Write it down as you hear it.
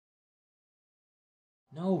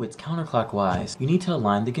No, it's counterclockwise. You need to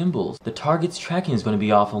align the gimbals. The target's tracking is going to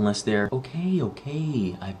be off unless they're...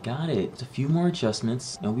 Okay, I've got it. Just a few more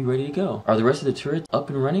adjustments and we'll be ready to go. Are the rest of the turrets up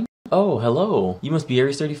and running? Oh, hello. You must be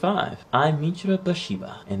Ares 35. I'm Mitra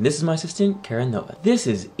Bashiba, and this is my assistant, Kara Nova. This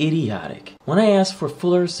is idiotic. When I asked for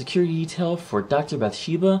fuller security detail for Dr.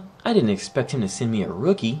 Bathsheba, I didn't expect him to send me a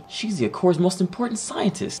rookie. She's the Accor's most important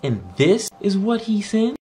scientist, and this is what he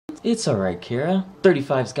sent? It's alright, Kara.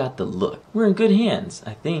 35's got the look. We're in good hands,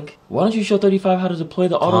 I think. Why don't you show 35 how to deploy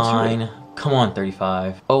the auto turret? Fine. Come on,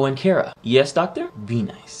 35. Oh, and Kara. Yes, Doctor? Be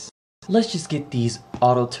nice. Let's just get these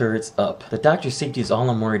auto turrets up. The doctor's safety is all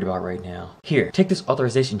I'm worried about right now. Here, take this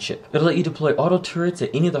authorization chip. It'll let you deploy auto turrets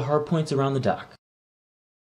at any of the hard points around the dock.